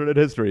favorite alternate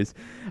histories.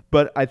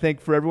 But I think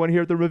for everyone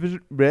here at the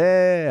revision,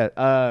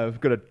 I'm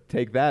gonna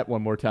take that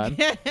one more time.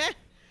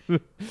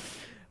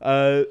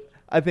 I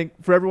think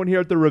for everyone here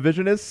at the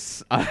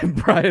Revisionists, I'm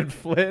Brian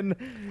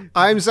Flynn.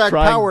 I'm Zach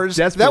Powers.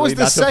 That was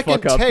the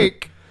second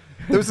take.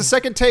 That was the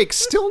second take.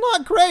 Still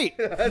not great.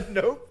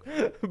 Nope.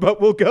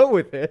 But we'll go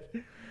with it.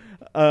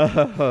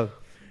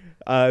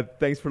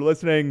 Thanks for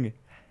listening.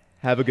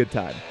 Have a good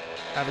time.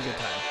 Have a good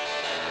time.